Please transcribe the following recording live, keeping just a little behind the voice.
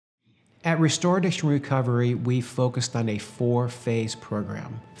At Restore Addiction Recovery, we focused on a 4-phase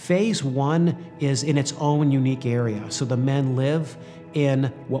program. Phase 1 is in its own unique area. So the men live in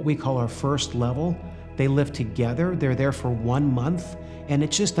what we call our first level. They live together. They're there for 1 month. And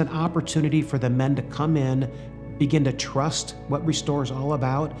it's just an opportunity for the men to come in, begin to trust what Restore is all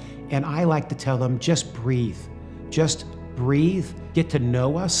about. And I like to tell them, just breathe. Just breathe, get to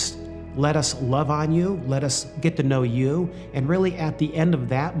know us. Let us love on you, let us get to know you, and really at the end of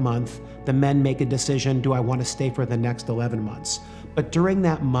that month, the men make a decision, do I want to stay for the next 11 months? But during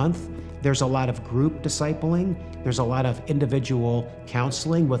that month, there's a lot of group discipling, there's a lot of individual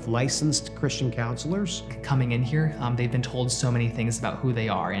counseling with licensed Christian counselors. Coming in here, they've been told so many things about who they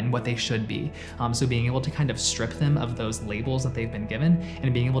are and what they should be. So being able to kind of strip them of those labels that they've been given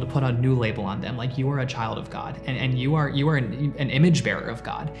and being able to put a new label on them, like you are a child of God and you are an image bearer of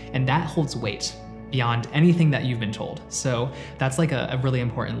God, and that holds weight beyond anything that you've been told. So that's like a really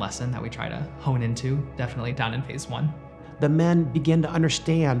important lesson that we try to hone into, definitely down in phase 1. The men begin to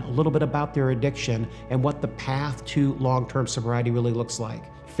understand a little bit about their addiction and what the path to long-term sobriety really looks like.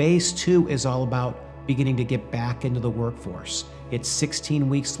 Phase 2 is all about beginning to get back into the workforce. It's 16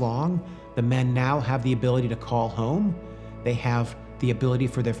 weeks long. The men now have the ability to call home. They have the ability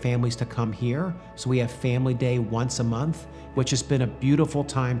for their families to come here. So we have Family Day once a month, which has been a beautiful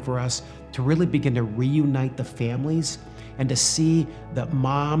time for us to really begin to reunite the families and to see the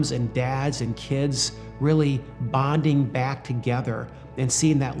moms and dads and kids really bonding back together and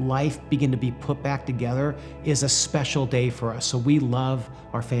seeing that life begin to be put back together is a special day for us. So we love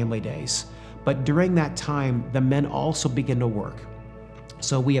our family days. But during that time, the men also begin to work.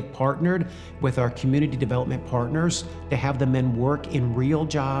 So we have partnered with our community development partners to have the men work in real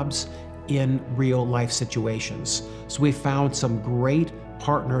jobs in real life situations. So we found some great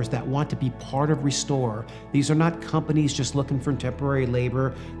partners that want to be part of Restore. These are not companies just looking for temporary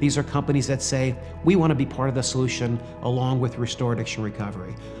labor. These are companies that say, we want to be part of the solution along with Restore Addiction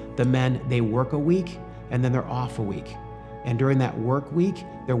Recovery. The men, they work a week and then they're off a week. And during that work week,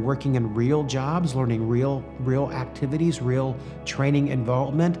 they're working in real jobs, learning real activities, real training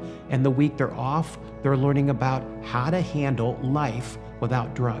involvement. And the week they're off, they're learning about how to handle life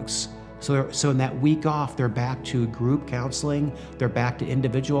without drugs. So in that week off, they're back to group counseling, they're back to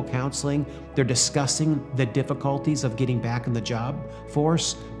individual counseling, they're discussing the difficulties of getting back in the job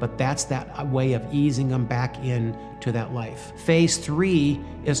force, but that's that way of easing them back into that life. Phase 3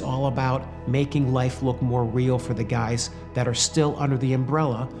 is all about making life look more real for the guys that are still under the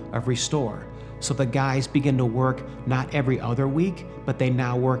umbrella of Restore. So the guys begin to work not every other week, but they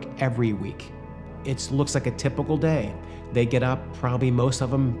now work every week. It looks like a typical day. They get up, probably most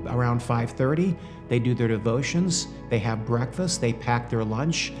of them around 5:30. They do their devotions, they have breakfast, they pack their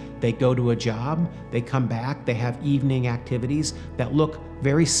lunch, they go to a job, they come back, they have evening activities that look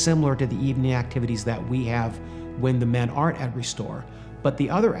very similar to the evening activities that we have when the men aren't at Restore. But the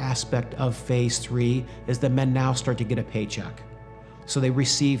other aspect of phase 3 is the men now start to get a paycheck. So they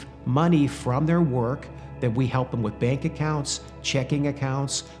receive money from their work that we help them with bank accounts, checking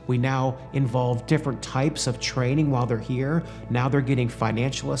accounts. We now involve different types of training while they're here. Now they're getting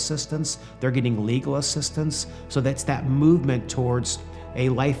financial assistance, they're getting legal assistance. So that's that movement towards a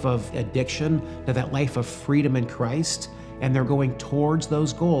life of addiction to that life of freedom in Christ. And they're going towards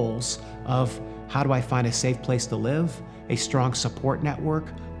those goals of how do I find a safe place to live, a strong support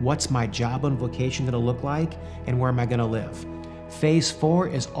network, what's my job and vocation gonna look like, and where am I gonna live? Phase 4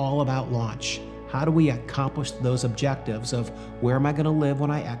 is all about launch. How do we accomplish those objectives of where am I going to live when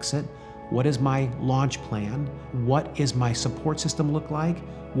I exit? What is my launch plan? What is my support system look like?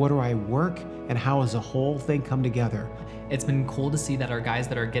 What do I work? And how does the whole thing come together? It's been cool to see that our guys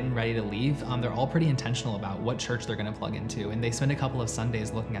that are getting ready to leave, they're all pretty intentional about what church they're gonna plug into. And they spend a couple of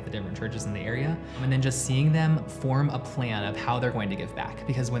Sundays looking at the different churches in the area. And then just seeing them form a plan of how they're going to give back.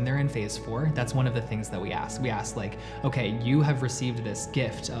 Because when they're in phase 4, that's one of the things that we ask. We ask like, okay, you have received this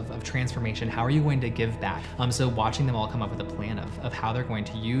gift of transformation. How are you going to give back? So watching them all come up with a plan of how they're going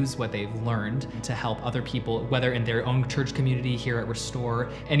to use what they've learned to help other people, whether in their own church community, here at Restore,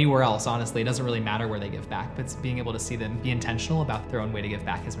 anywhere else, honestly, it doesn't really matter where they give back, but being able to see them be intentional about their own way to give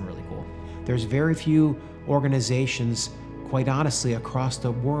back has been really cool. There's very few organizations, quite honestly, across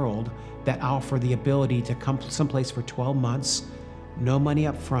the world that offer the ability to come someplace for 12 months, no money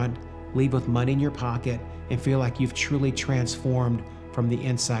up front, leave with money in your pocket, and feel like you've truly transformed from the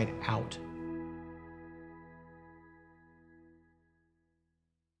inside out.